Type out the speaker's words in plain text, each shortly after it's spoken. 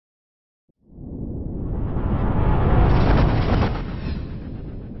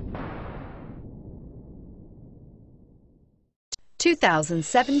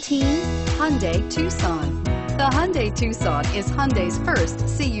2017 Hyundai Tucson. The Hyundai Tucson is Hyundai's first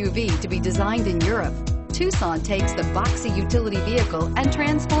CUV to be designed in Europe. Tucson takes the boxy utility vehicle and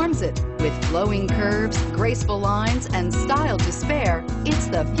transforms it. With flowing curves, graceful lines, and style to spare, it's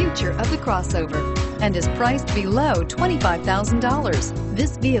the future of the crossover and is priced below $25,000.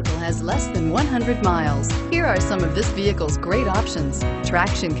 This vehicle has less than 100 miles. Here are some of this vehicle's great options: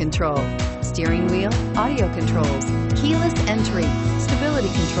 traction control, steering wheel audio controls, keyless entry, stability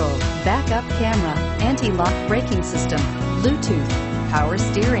control, backup camera, anti-lock braking system, Bluetooth, power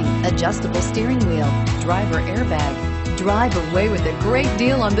steering, adjustable steering wheel, driver airbag. Drive away with a great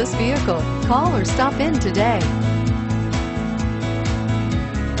deal on this vehicle. Call or stop in today.